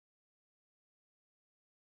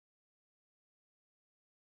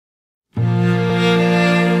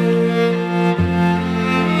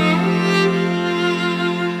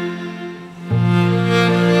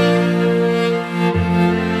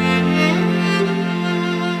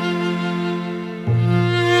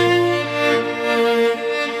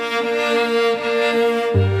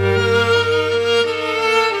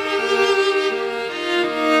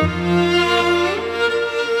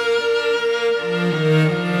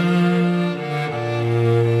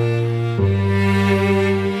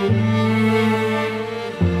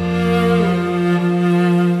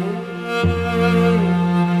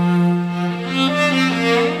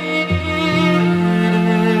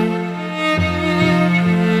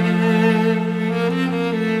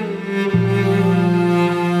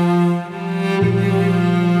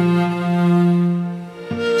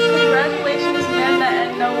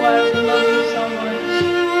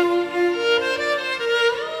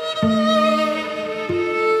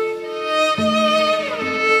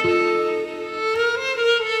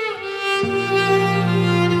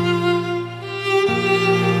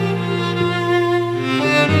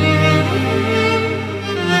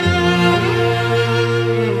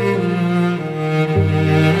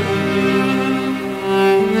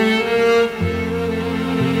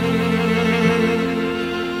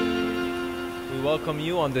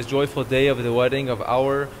joyful day of the wedding of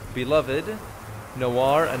our beloved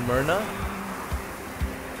Nawar and Mirna.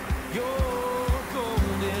 Your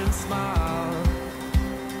golden smile,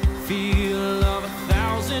 feel of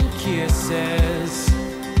 1,000 kisses.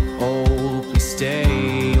 Oh, please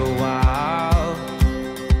stay a while.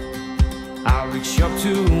 I'll reach up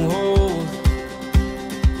to hold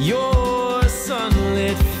your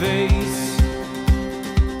sunlit face.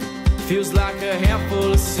 Feels like a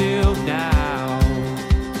handful of silk now.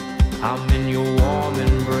 I'm in your warm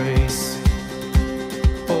embrace.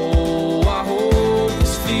 Oh, I hope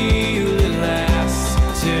this feeling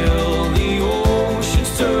lasts till the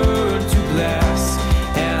oceans turn to glass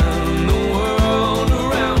and the world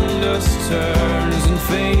around us turns and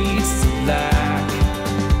fades to black.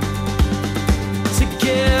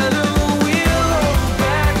 Together we'll hold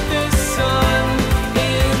back the sun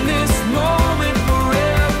in this moment,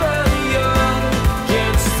 forever young.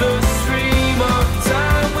 Against the stream of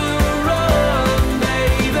time we'll run,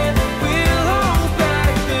 baby. We'll hold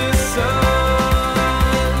back the sun.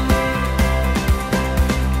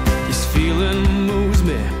 This feeling moves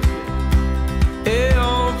me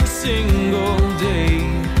every single day.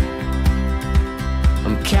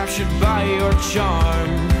 I'm captured by your charm,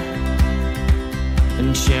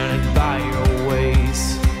 enchanted by your ways.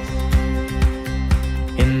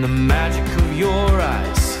 In the magic of your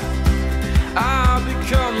eyes, I've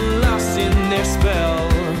become lost in their spell.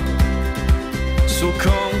 So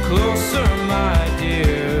come closer, my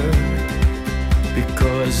dear,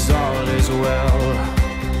 because all is well.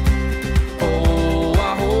 Oh,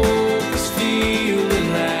 I hope this feeling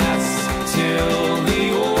lasts till the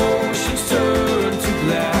oceans turn to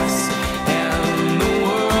glass and the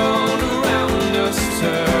world around us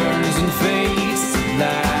turns and fades to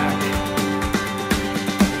black.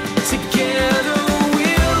 Together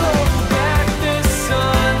we'll hold back the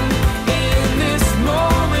sun in this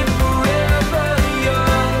moment, forever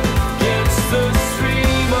young. Against the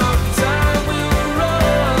stream of time we'll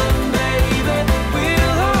run, baby.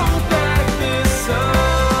 We'll hold back the sun.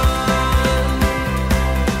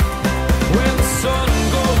 When the sun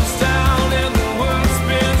goes down and the world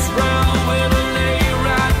spins round, when I lay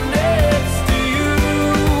right next to you,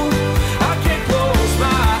 I can't close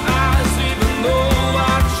my eyes even though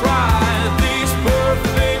I try. These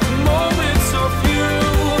perfect moments of you,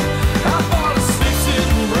 I fall asleep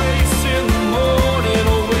sitting embrace in the morning,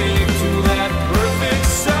 awake to that perfect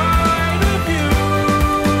side of you.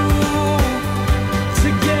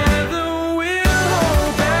 Together we'll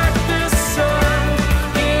hold back the sun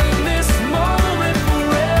in this moment,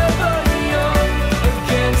 forever young.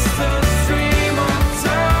 Against the stream of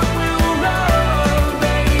time we'll run,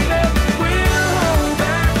 baby. We'll hold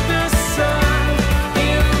back the sun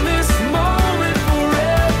in this moment,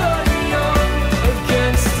 forever young.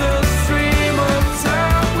 Against the stream of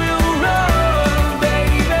time we'll run,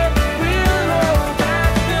 baby. We'll hold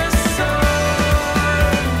back the sun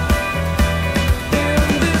in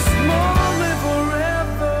this moment,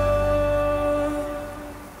 forever.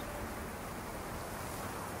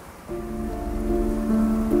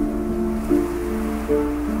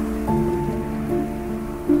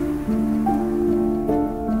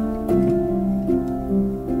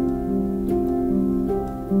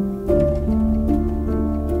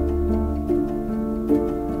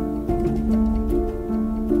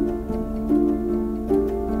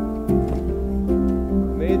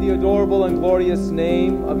 May the adorable and glorious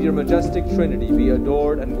name of your majestic Trinity be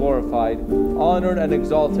adored and glorified, honored and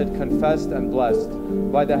exalted, confessed and blessed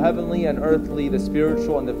by the heavenly and earthly, the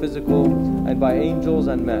spiritual and the physical, and by angels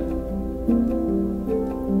and men.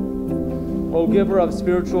 O giver of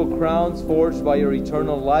spiritual crowns forged by your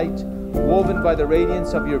eternal light, woven by the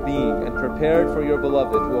radiance of your being, and prepared for your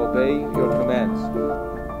beloved to obey your commands.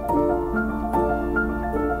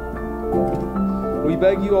 We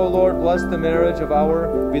beg you, O Lord, bless the marriage of our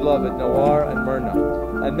beloved Nawar and Mirna,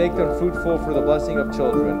 and make them fruitful for the blessing of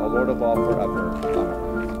children, O Lord of all, forever.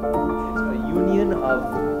 Amen. It's a union of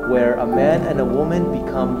where a man and a woman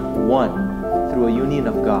become one through a union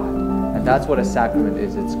of God. And that's what a sacrament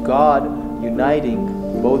is. It's God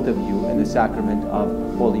uniting both of you in the sacrament of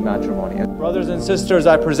holy matrimony. Brothers and sisters,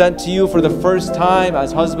 I present to you for the first time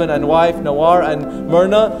as husband and wife, Nawar and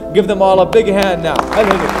Mirna. Give them all a big hand now.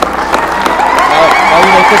 Now you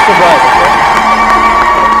may kiss the bride, okay?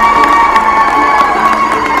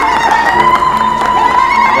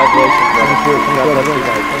 Congratulations, brother. Thank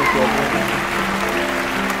you.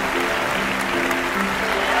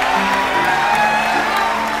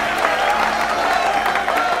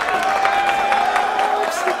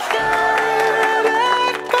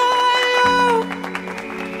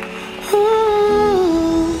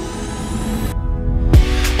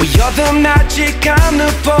 Thank you. magic, I'm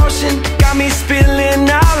the potion. Got me spilling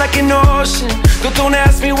out like an ocean. But don't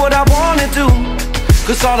ask me what I wanna do,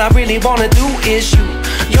 cause all I really wanna do is you.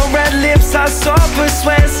 Your red lips are so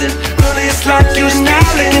persuasive. Girl, it's like you speak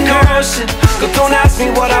in ocean. But don't ask me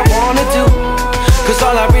what I wanna do, cause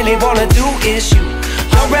all I really wanna do is you.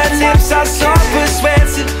 Your red lips are so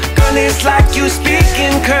persuasive. Girl, it's like you speak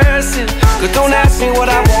in cursive. But don't ask me what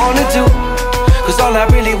I wanna do, cause all I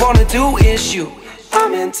really wanna do is you.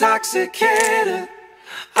 I'm intoxicated,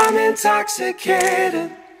 I'm intoxicated,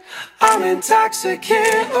 I'm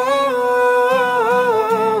intoxicated. Oh.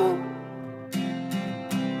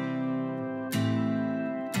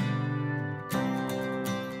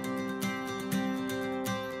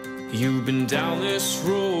 You've been down this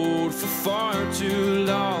road for far too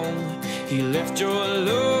long. He left your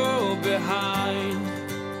love behind,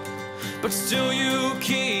 but still you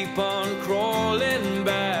keep on crawling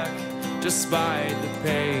back, despite the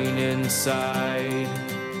pain inside.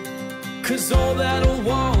 Cause all that I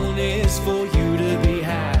want is for you to be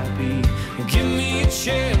happy. Give me a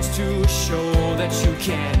chance to show that you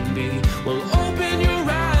can be. Well, open